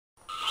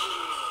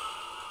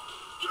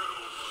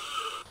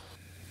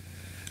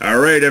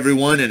Alright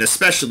everyone, and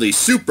especially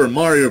Super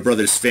Mario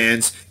Bros.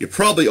 Fans, you're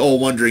probably all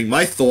wondering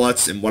my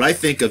thoughts and what I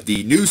think of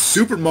the new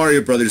Super Mario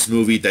Bros.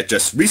 Movie that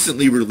just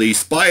recently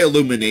released by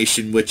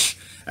Illumination, which,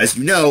 as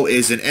you know,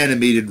 is an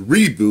animated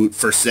reboot,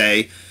 per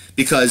se,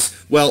 because,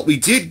 well, we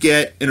did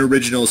get an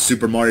original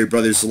Super Mario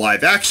Bros.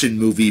 Live-action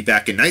movie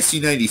back in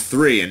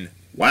 1993, and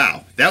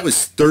wow, that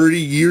was 30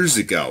 years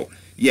ago.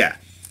 Yeah,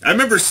 I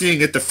remember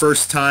seeing it the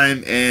first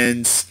time,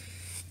 and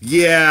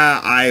yeah,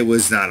 I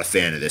was not a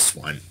fan of this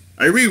one.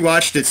 I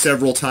rewatched it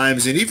several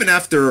times, and even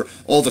after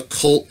all the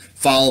cult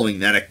following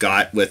that it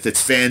got with its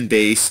fan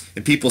base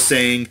and people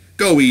saying,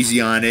 go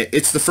easy on it,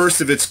 it's the first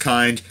of its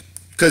kind,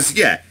 because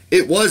yeah,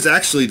 it was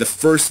actually the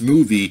first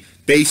movie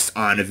based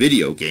on a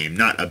video game,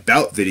 not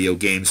about video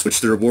games,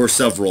 which there were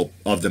several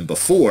of them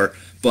before,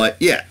 but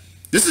yeah,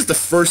 this is the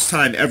first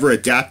time ever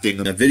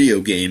adapting a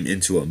video game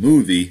into a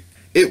movie.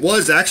 It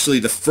was actually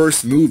the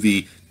first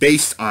movie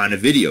based on a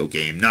video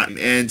game,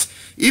 and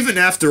even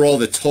after all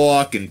the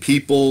talk and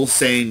people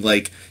saying,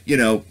 like, you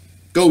know,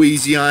 go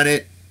easy on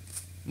it,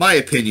 my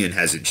opinion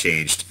hasn't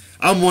changed.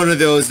 I'm one of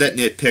those that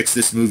nitpicks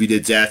this movie to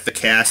death, the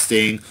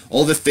casting,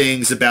 all the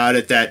things about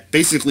it that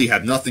basically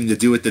have nothing to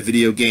do with the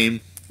video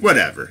game.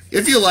 Whatever.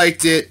 If you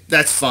liked it,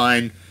 that's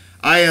fine.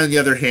 I, on the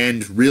other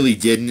hand, really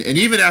didn't, and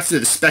even after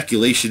the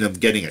speculation of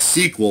getting a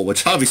sequel,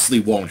 which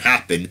obviously won't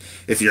happen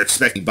if you're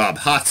expecting Bob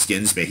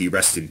Hoskins, may he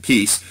rest in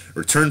peace,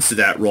 returns to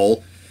that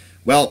role,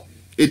 well,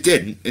 it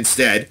didn't.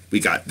 Instead, we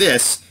got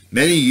this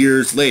many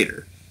years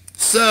later.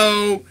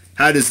 So,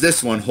 how does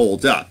this one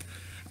hold up?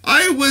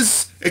 I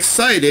was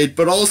excited,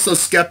 but also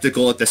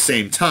skeptical at the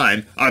same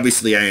time.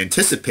 Obviously, I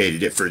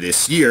anticipated it for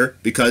this year,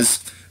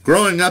 because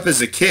growing up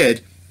as a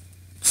kid,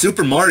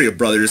 Super Mario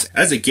Bros.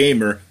 As a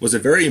gamer was a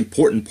very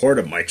important part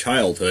of my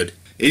childhood.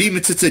 And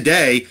even to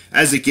today,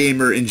 as a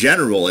gamer in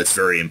general, it's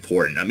very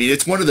important. I mean,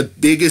 it's one of the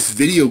biggest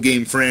video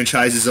game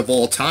franchises of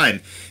all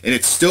time, and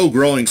it's still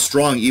growing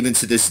strong even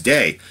to this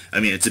day. I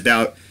mean, it's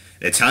about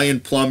an Italian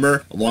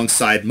plumber,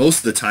 alongside most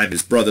of the time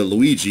his brother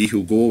Luigi,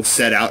 who go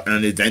set out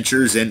on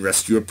adventures and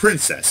rescue a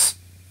princess.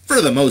 For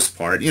the most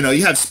part, you know,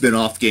 you have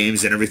spin-off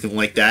games and everything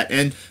like that,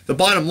 and the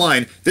bottom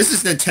line, this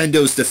is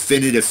Nintendo's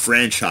definitive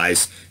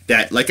franchise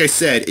that, like I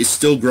said, is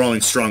still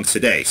growing strong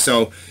today.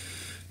 So,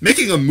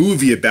 making a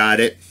movie about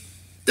it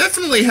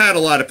definitely had a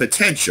lot of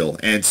potential,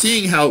 and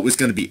seeing how it was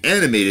going to be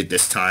animated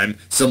this time,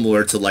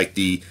 similar to like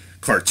the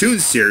cartoon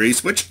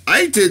series, which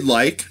I did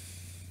like,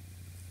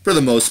 for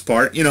the most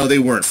part. You know, they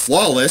weren't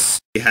flawless.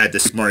 They had the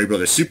Super Mario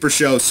Bros. Super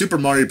Show, Super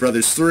Mario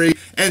Bros. 3,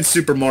 and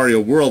Super Mario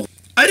World.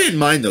 I didn't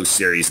mind those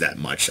series that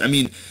much. I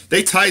mean,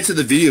 they tied to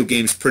the video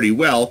games pretty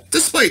well,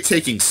 despite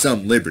taking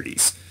some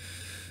liberties.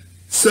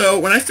 So,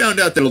 when I found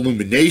out that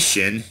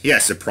Illumination, yeah,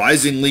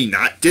 surprisingly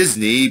not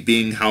Disney,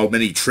 being how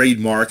many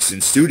trademarks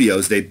and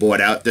studios they bought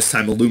out, this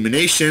time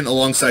Illumination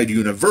alongside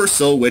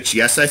Universal, which,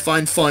 yes, I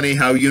find funny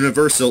how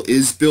Universal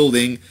is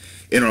building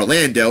in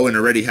Orlando and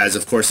already has,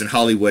 of course, in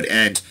Hollywood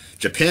and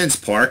Japan's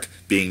park,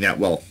 being that,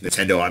 well,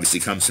 Nintendo obviously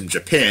comes from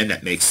Japan,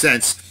 that makes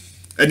sense,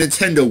 a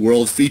Nintendo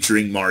World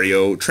featuring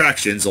Mario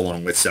attractions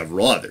along with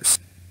several others.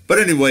 But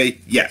anyway,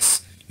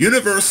 yes,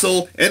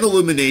 Universal and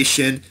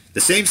Illumination,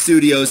 the same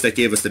studios that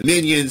gave us the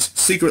Minions,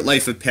 Secret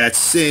Life of Pets,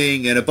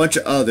 Sing, and a bunch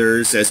of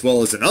others, as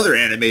well as another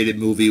animated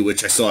movie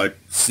which I saw a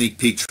sneak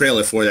peek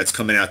trailer for that's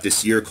coming out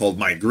this year called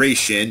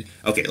Migration.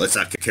 Okay, let's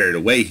not get carried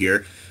away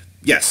here.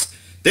 Yes,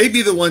 they'd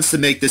be the ones to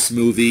make this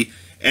movie,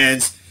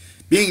 and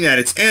being that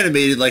it's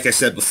animated, like I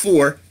said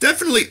before,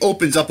 definitely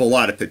opens up a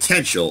lot of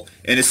potential,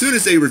 and as soon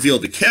as they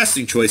revealed the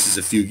casting choices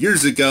a few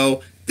years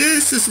ago,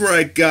 this is where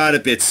I got a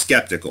bit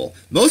skeptical.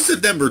 Most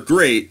of them were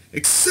great,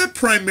 except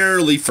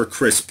primarily for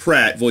Chris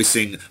Pratt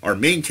voicing our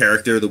main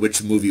character, which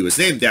the movie was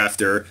named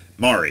after,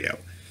 Mario.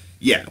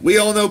 Yeah, we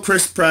all know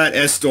Chris Pratt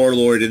as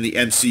Star-Lord in the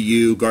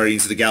MCU,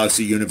 Guardians of the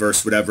Galaxy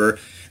universe, whatever,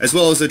 as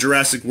well as the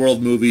Jurassic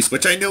World movies,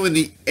 which I know in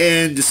the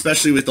end,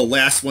 especially with the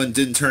last one,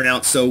 didn't turn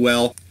out so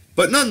well.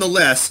 But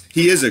nonetheless,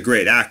 he is a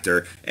great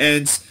actor,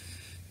 and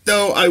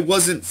though I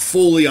wasn't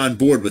fully on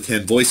board with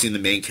him voicing the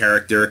main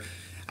character,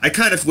 I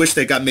kind of wish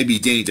they got maybe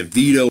Danny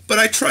DeVito, but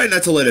I tried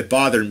not to let it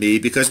bother me,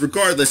 because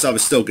regardless, I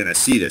was still going to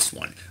see this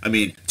one. I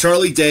mean,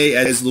 Charlie Day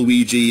as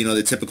Luigi, you know,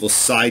 the typical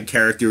side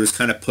character was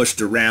kind of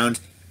pushed around.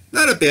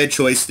 Not a bad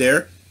choice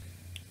there.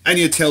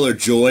 Anya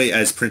Taylor-Joy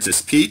as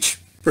Princess Peach,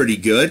 pretty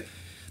good.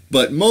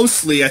 But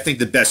mostly, I think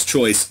the best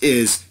choice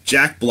is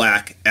Jack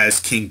Black as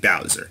King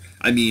Bowser.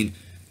 I mean,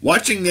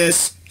 watching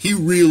this, he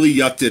really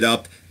yucked it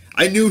up.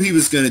 I knew he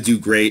was going to do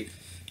great,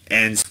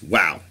 and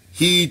wow,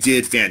 he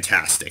did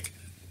fantastic.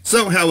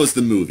 So how was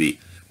the movie?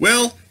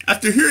 Well,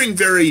 after hearing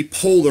very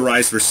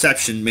polarized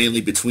reception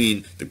mainly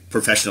between the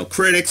professional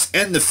critics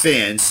and the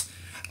fans,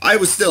 I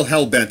was still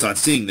hell-bent on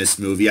seeing this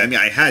movie. I mean,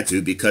 I had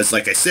to because,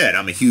 like I said,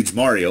 I'm a huge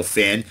Mario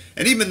fan,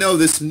 and even though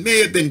this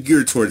may have been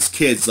geared towards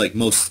kids like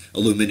most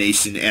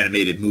Illumination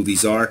animated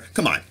movies are,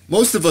 come on,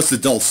 most of us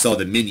adults saw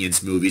the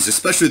Minions movies,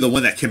 especially the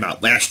one that came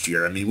out last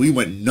year. I mean, we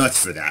went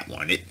nuts for that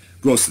one. It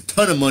grossed a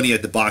ton of money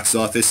at the box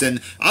office,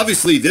 and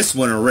obviously this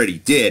one already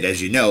did.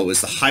 As you know, it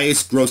was the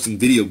highest grossing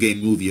video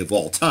game movie of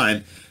all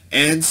time,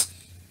 and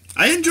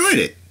I enjoyed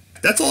it.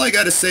 That's all I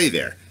gotta say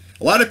there.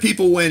 A lot of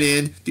people went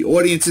in, the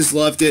audiences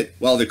loved it,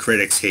 while the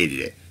critics hated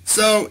it.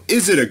 So,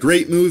 is it a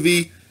great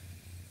movie?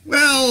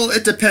 Well,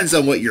 it depends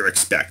on what you're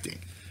expecting.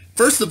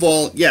 First of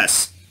all,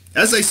 yes,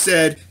 as I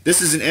said,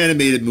 this is an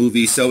animated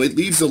movie, so it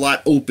leaves a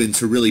lot open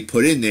to really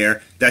put in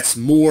there that's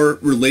more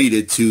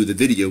related to the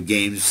video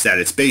games that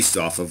it's based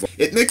off of.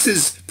 It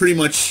mixes pretty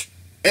much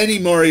any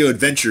Mario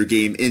adventure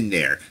game in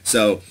there.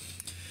 So,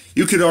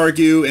 you could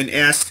argue and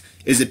ask,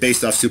 is it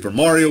based off Super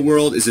Mario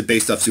World? Is it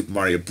based off Super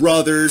Mario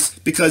Brothers?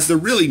 Because they're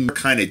really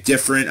kind of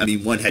different. I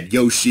mean, one had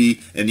Yoshi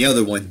and the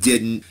other one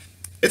didn't.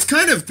 It's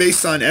kind of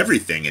based on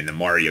everything in the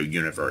Mario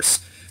universe.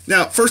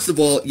 Now, first of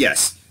all,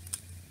 yes,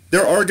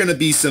 there are going to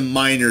be some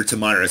minor to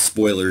moderate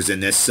spoilers in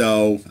this,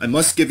 so I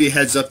must give you a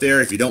heads up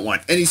there. If you don't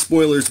want any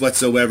spoilers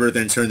whatsoever,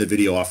 then turn the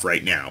video off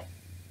right now.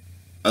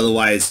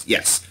 Otherwise,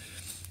 yes.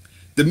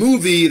 The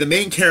movie, the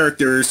main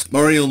characters,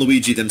 Mario and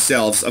Luigi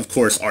themselves, of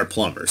course, are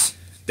plumbers.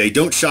 They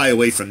don't shy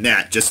away from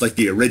that, just like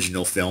the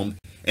original film,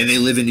 and they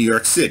live in New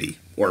York City,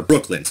 or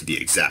Brooklyn to be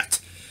exact.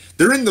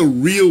 They're in the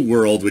real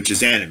world, which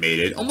is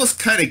animated, almost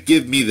kind of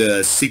give me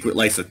the Secret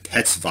Life of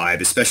Pets vibe,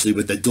 especially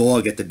with the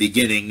dog at the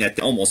beginning that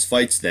almost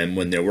fights them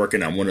when they're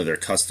working on one of their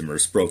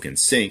customers' broken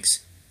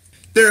sinks.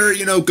 They're,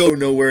 go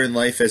nowhere in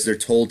life as they're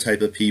told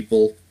type of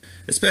people,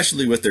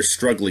 especially with their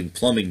struggling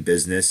plumbing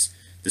business,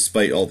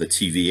 despite all the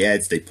TV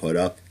ads they put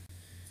up.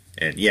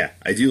 And yeah,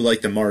 I do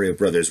like the Mario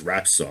Brothers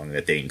rap song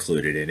that they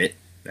included in it.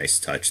 Nice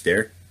touch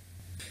there.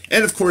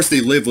 And of course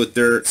they live with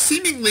their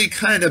seemingly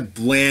kind of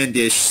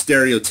blandish,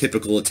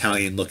 stereotypical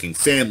Italian-looking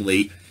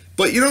family,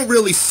 but you don't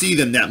really see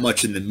them that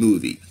much in the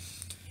movie.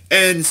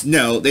 And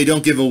no, they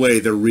don't give away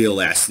their real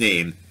last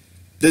name.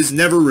 This is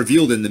never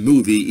revealed in the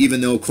movie,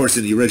 even though of course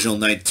in the original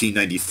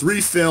 1993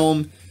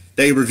 film,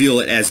 they reveal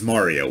it as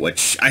Mario,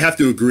 which I have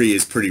to agree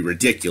is pretty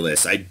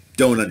ridiculous. I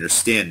don't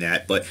understand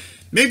that, but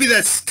maybe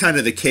that's kind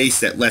of the case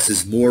that less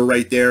is more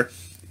right there,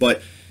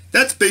 but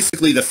that's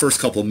basically the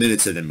first couple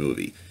minutes of the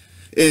movie.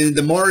 In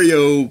the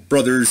Mario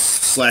Brothers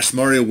 /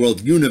 Mario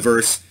World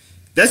universe,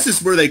 that's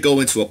just where they go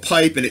into a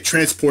pipe and it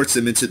transports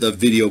them into the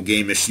video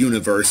game-ish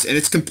universe, and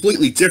it's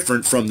completely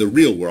different from the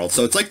real world.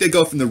 So it's like they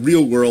go from the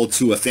real world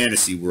to a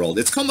fantasy world.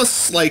 It's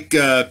almost like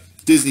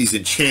Disney's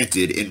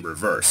Enchanted in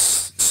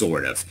reverse,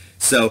 sort of.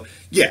 So,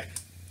 yeah.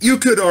 You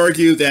could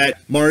argue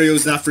that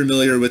Mario's not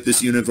familiar with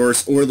this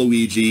universe, or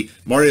Luigi.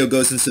 Mario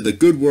goes into the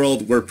good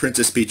world where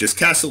Princess Peach's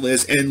castle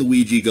is, and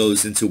Luigi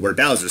goes into where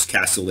Bowser's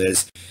castle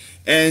is.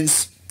 And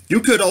you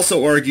could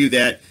also argue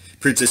that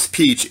Princess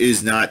Peach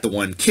is not the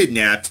one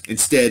kidnapped,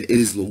 instead it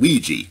is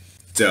Luigi.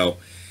 So,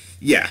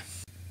 yeah.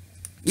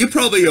 You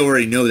probably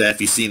already know that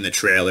if you've seen the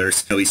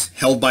trailers. He's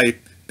held by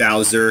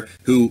Bowser,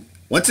 who,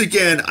 once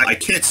again, I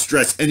can't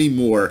stress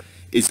anymore,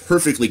 is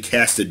perfectly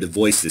casted to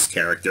voice this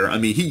character. I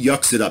mean, he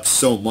yucks it up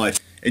so much,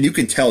 and you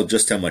can tell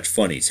just how much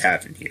fun he's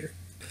having here.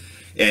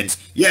 And,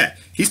 yeah,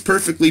 he's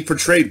perfectly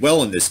portrayed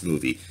well in this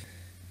movie.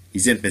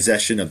 He's in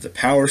possession of the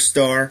Power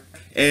Star,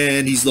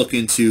 and he's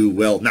looking to,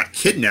 well, not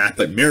kidnap,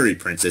 but marry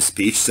Princess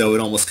Peach, so it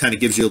almost kind of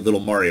gives you a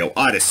little Mario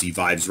Odyssey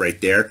vibes right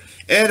there.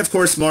 And, of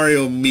course,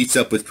 Mario meets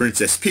up with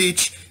Princess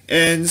Peach,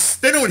 and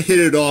they don't hit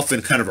it off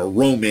in kind of a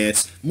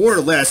romance. More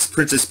or less,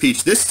 Princess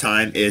Peach this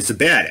time is a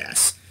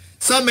badass.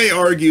 Some may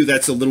argue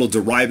that's a little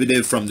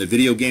derivative from the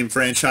video game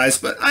franchise,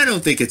 but I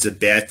don't think it's a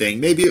bad thing.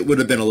 Maybe it would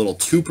have been a little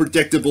too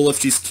predictable if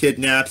she's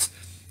kidnapped.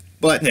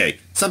 But hey,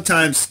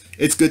 sometimes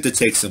it's good to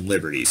take some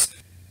liberties.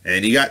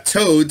 And you got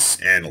toads,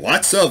 and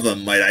lots of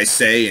them, might I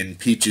say, in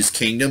Peach's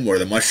Kingdom, or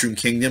the Mushroom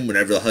Kingdom,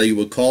 whatever the hell you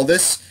would call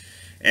this.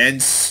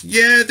 And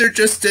yeah, they're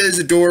just as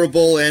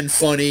adorable and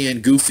funny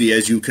and goofy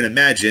as you can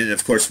imagine. And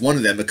of course, one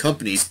of them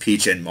accompanies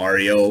Peach and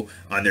Mario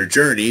on their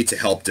journey to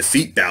help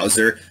defeat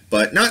Bowser,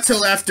 but not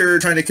till after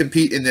trying to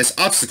compete in this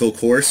obstacle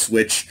course,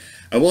 which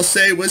I will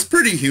say was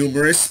pretty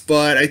humorous,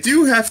 but I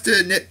do have to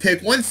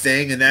nitpick one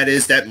thing, and that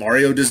is that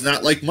Mario does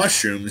not like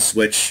mushrooms,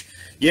 which,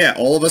 yeah,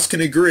 all of us can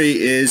agree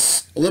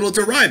is a little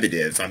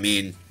derivative. I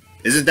mean,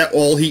 isn't that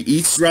all he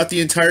eats throughout the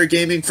entire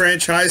gaming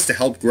franchise to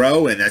help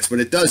grow? And that's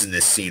what it does in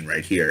this scene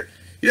right here.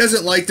 He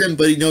doesn't like them,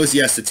 but he knows he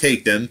has to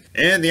take them,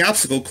 and the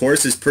obstacle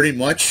course is pretty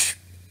much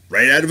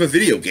right out of a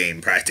video game,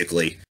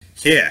 practically.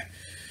 Yeah.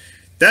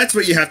 That's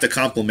what you have to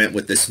compliment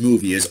with this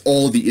movie, is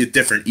all the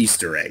different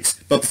Easter eggs.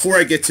 But before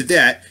I get to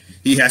that,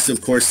 he has to,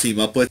 of course, team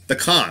up with the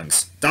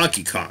Kongs,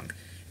 Donkey Kong,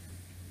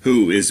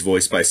 who is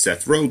voiced by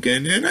Seth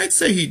Rogen, and I'd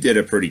say he did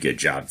a pretty good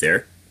job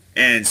there.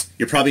 And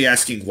you're probably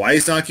asking, why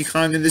is Donkey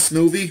Kong in this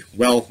movie?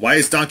 Well, why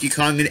is Donkey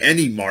Kong in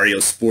any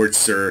Mario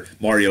Sports or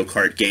Mario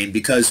Kart game?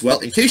 Because, well,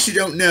 in case you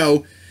don't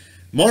know,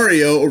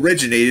 Mario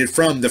originated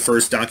from the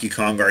first Donkey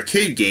Kong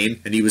arcade game,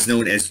 and he was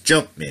known as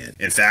Jumpman.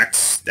 In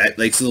fact, that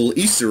makes a little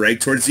Easter egg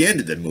towards the end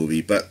of the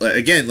movie, but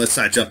again, let's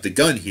not jump the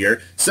gun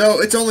here.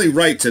 So it's only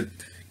right to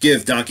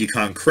give Donkey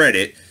Kong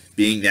credit,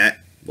 being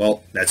that,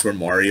 well, that's where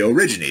Mario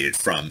originated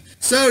from.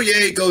 So yeah,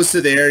 it goes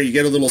to there, you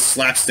get a little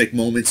slapstick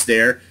moments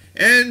there,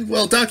 and,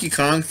 well, Donkey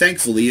Kong,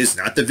 thankfully, is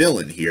not the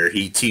villain here.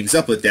 He teams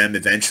up with them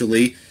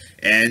eventually,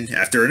 And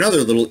after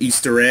another little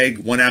Easter egg,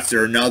 one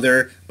after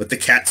another, with the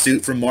cat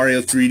suit from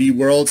Mario 3D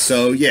World.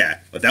 So yeah,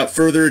 without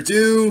further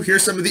ado,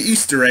 here's some of the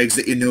Easter eggs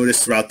that you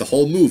notice throughout the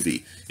whole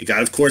movie. You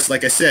got, of course,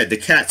 like I said, the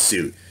cat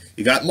suit.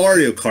 You got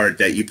Mario Kart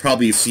that you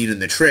probably have seen in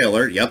the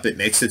trailer. Yep, it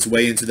makes its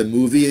way into the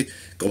movie,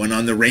 going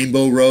on the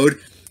Rainbow Road.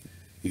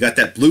 You got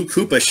that blue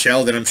Koopa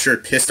shell that I'm sure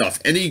pissed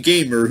off any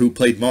gamer who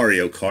played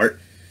Mario Kart.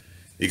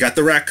 You got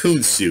the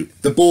raccoon suit,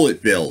 the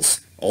bullet bills,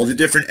 all the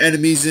different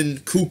enemies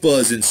and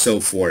Koopas and so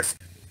forth.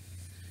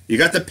 You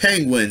got the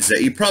penguins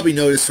that you probably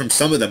noticed from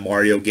some of the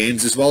Mario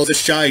games, as well as the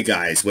Shy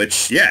Guys,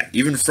 which, yeah,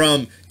 even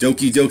from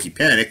Doki Doki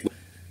Panic,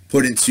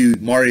 put into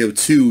Mario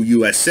 2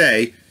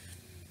 USA.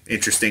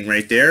 Interesting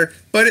right there,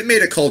 but it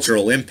made a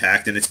cultural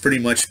impact, and it's pretty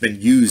much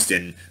been used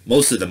in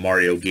most of the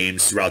Mario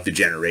games throughout the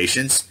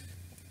generations.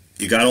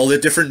 You got all the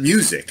different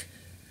music,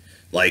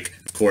 like,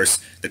 of course,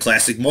 the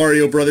classic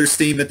Mario Brothers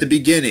theme at the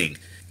beginning.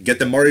 You get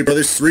the Mario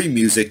Brothers 3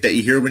 music that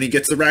you hear when he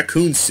gets the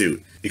raccoon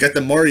suit. You got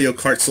the Mario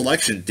Kart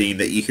selection theme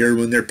that you hear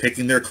when they're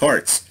picking their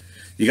carts.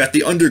 You got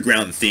the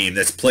underground theme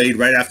that's played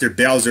right after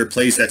Bowser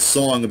plays that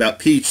song about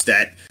Peach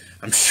that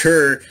I'm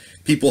sure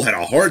people had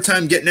a hard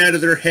time getting out of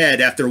their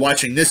head after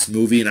watching this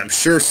movie, and I'm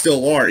sure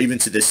still are even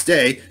to this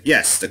day.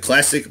 Yes, the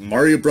classic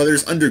Mario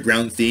Brothers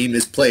underground theme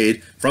is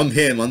played from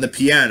him on the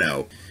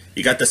piano.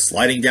 You got the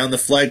sliding down the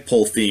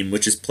flagpole theme,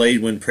 which is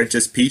played when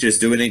Princess Peach is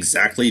doing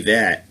exactly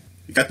that.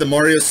 You got the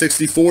Mario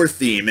 64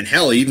 theme, and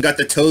hell, you even got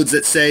the toads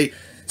that say,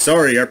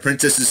 "Sorry, our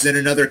princess is in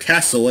another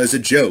castle," as a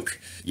joke.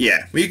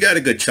 Yeah, we got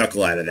a good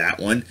chuckle out of that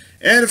one.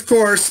 And of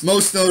course,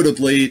 most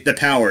notably, the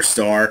Power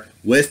Star,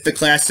 with the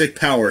classic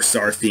Power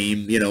Star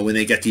theme, you know, when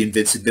they get the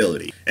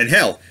invincibility. And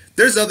hell,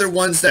 there's other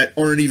ones that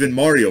aren't even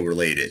Mario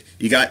related.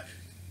 You got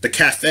the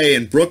cafe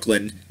in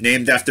Brooklyn,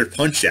 named after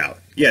Punch-Out.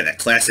 Yeah, that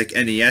classic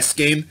NES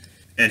game.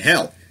 And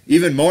hell,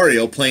 even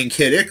Mario playing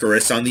Kid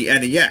Icarus on the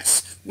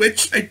NES,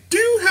 which I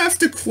do have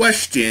to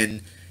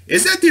question,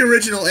 is that the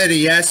original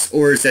NES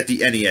or is that the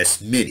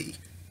NES Mini?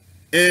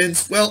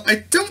 And, well, I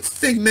don't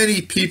think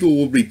many people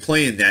will be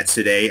playing that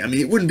today. I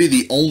mean, it wouldn't be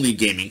the only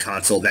gaming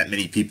console that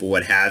many people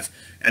would have.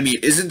 I mean,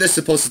 isn't this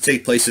supposed to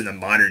take place in the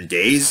modern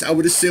days, I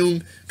would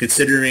assume,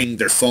 considering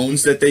their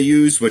phones that they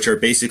use, which are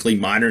basically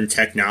modern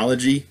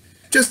technology?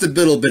 Just a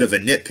little bit of a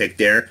nitpick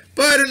there,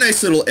 but a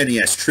nice little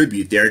NES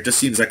tribute there. It just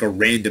seems like a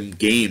random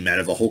game out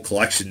of a whole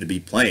collection to be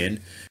playing.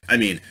 I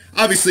mean,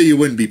 obviously you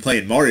wouldn't be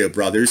playing Mario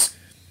Brothers,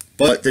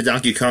 but the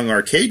Donkey Kong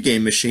arcade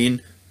game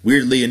machine,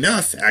 weirdly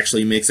enough,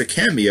 actually makes a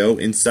cameo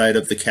inside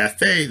of the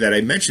cafe that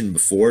I mentioned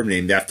before,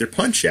 named after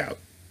Punch-Out.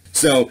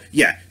 So,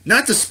 yeah,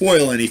 not to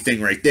spoil anything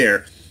right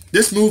there,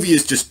 this movie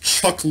is just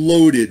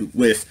chuck-loaded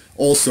with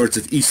all sorts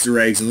of Easter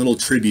eggs and little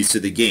tributes to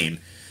the game.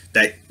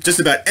 That just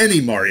about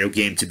any Mario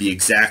game, to be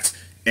exact,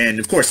 and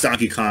of course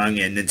Donkey Kong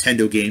and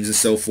Nintendo games and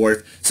so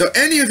forth. So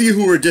any of you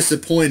who were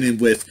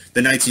disappointed with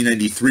the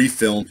 1993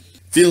 film,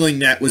 feeling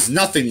that was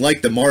nothing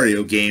like the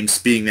Mario games,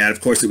 being that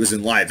of course it was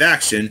in live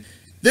action,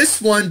 this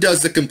one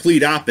does the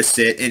complete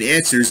opposite and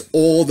answers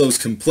all those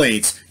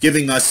complaints,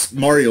 giving us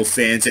Mario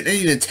fans, and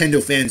any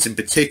Nintendo fans in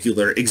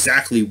particular,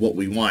 exactly what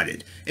we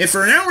wanted. And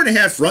for an hour and a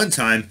half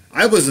runtime,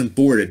 I wasn't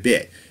bored a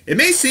bit. It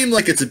may seem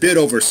like it's a bit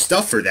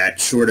overstuffed for that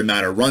short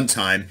amount of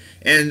runtime,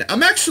 and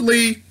I'm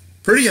actually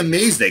pretty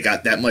amazed they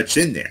got that much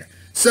in there.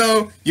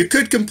 So, you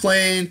could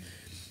complain,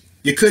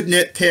 you could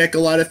nitpick a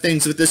lot of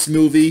things with this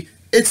movie.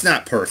 It's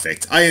not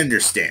perfect, I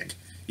understand.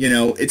 You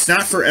know, it's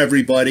not for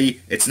everybody,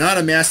 it's not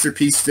a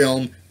masterpiece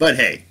film, but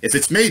hey, if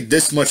it's made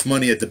this much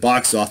money at the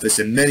box office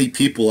and many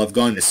people have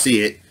gone to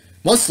see it,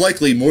 most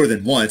likely more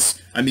than once,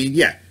 I mean,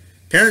 yeah,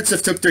 parents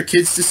have took their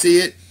kids to see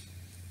it,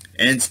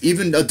 and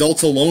even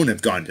adults alone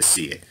have gone to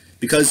see it.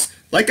 Because,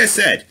 like I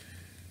said,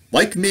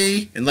 like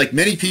me, and like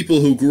many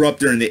people who grew up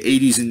during the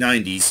 80s and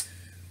 90s,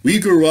 we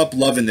grew up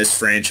loving this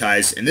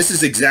franchise, and this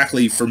is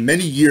exactly, for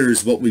many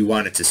years, what we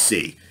wanted to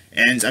see.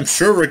 And I'm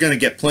sure we're going to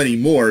get plenty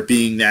more,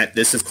 being that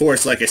this, of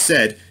course, like I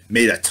said,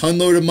 made a ton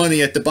load of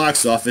money at the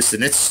box office,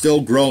 and it's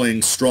still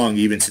growing strong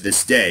even to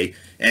this day.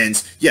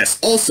 And, yes,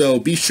 also,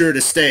 be sure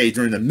to stay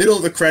during the middle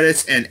of the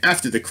credits and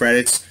after the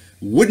credits.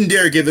 Wouldn't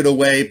dare give it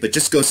away, but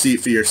just go see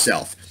it for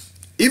yourself.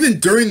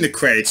 Even during the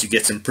credits, you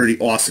get some pretty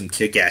awesome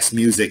kick-ass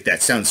music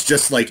that sounds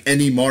just like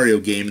any Mario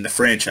game in the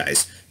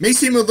franchise. May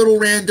seem a little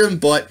random,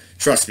 but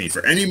trust me,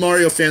 for any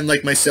Mario fan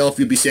like myself,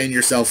 you'll be saying to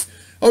yourself,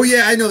 "Oh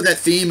yeah, I know that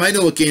theme, I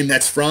know what game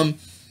that's from."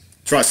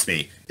 Trust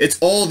me, it's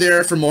all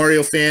there for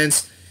Mario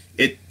fans.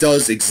 It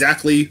does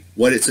exactly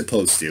what it's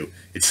supposed to.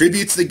 It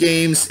tributes the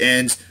games,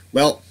 and,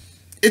 well,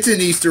 it's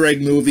an Easter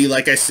egg movie,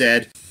 like I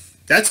said.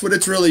 That's what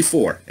it's really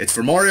for. It's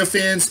for Mario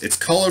fans, it's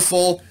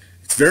colorful,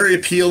 it's very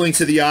appealing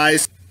to the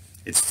eyes.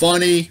 It's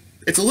funny,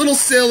 it's a little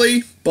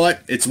silly,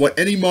 but it's what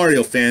any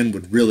Mario fan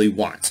would really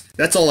want.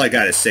 That's all I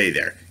gotta say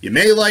there. You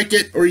may like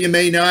it, or you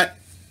may not,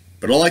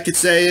 but all I could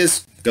say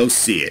is, go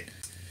see it.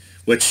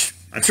 Which,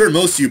 I'm sure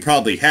most of you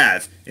probably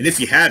have, and if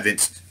you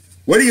haven't,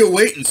 what are you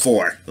waiting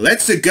for?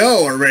 Let's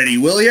go already,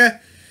 will ya?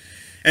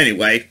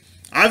 Anyway,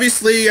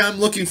 obviously I'm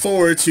looking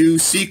forward to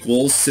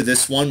sequels to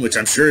this one, which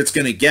I'm sure it's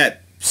gonna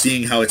get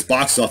seeing how its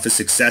box office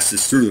success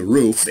is through the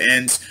roof,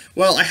 and,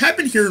 well, I have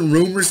been hearing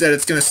rumors that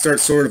it's going to start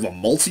sort of a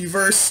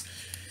multiverse.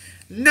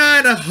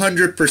 Not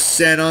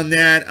 100% on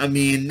that. I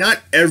mean, not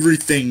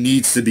everything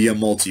needs to be a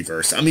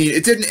multiverse. I mean,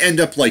 it didn't end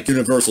up like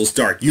Universal's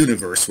Dark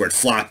Universe, where it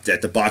flopped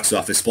at the box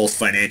office both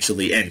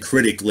financially and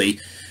critically,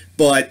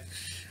 but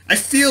I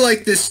feel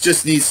like this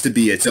just needs to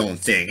be its own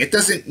thing. It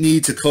doesn't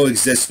need to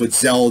coexist with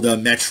Zelda,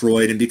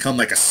 Metroid, and become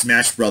like a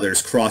Smash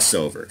Brothers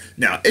crossover.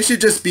 Now, it should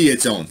just be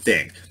its own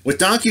thing. With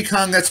Donkey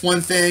Kong, that's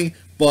one thing,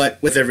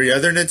 but with every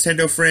other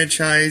Nintendo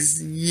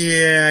franchise,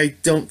 yeah, I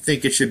don't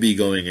think it should be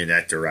going in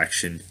that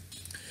direction.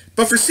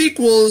 But for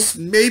sequels,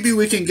 maybe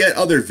we can get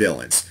other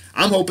villains.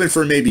 I'm hoping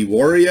for maybe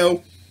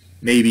Wario,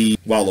 maybe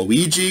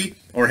Waluigi,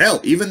 or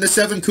hell, even the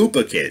 7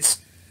 Koopa Kids.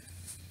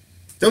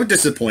 Don't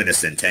disappoint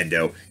us,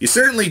 Nintendo. You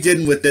certainly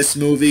didn't with this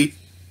movie.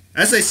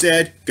 As I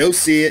said, go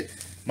see it.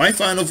 My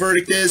final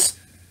verdict is,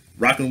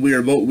 rocking Wii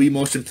Remote Wii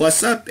Motion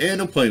Plus up, and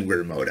I'm playing Wii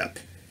Remote up.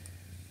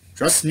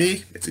 Trust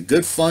me, it's a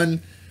good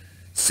fun,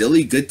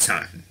 silly good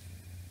time.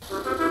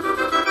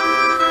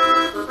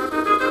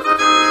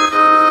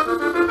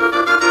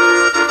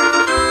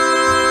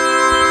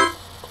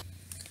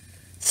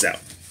 So,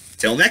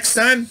 till next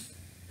time,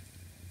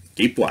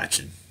 keep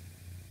watching.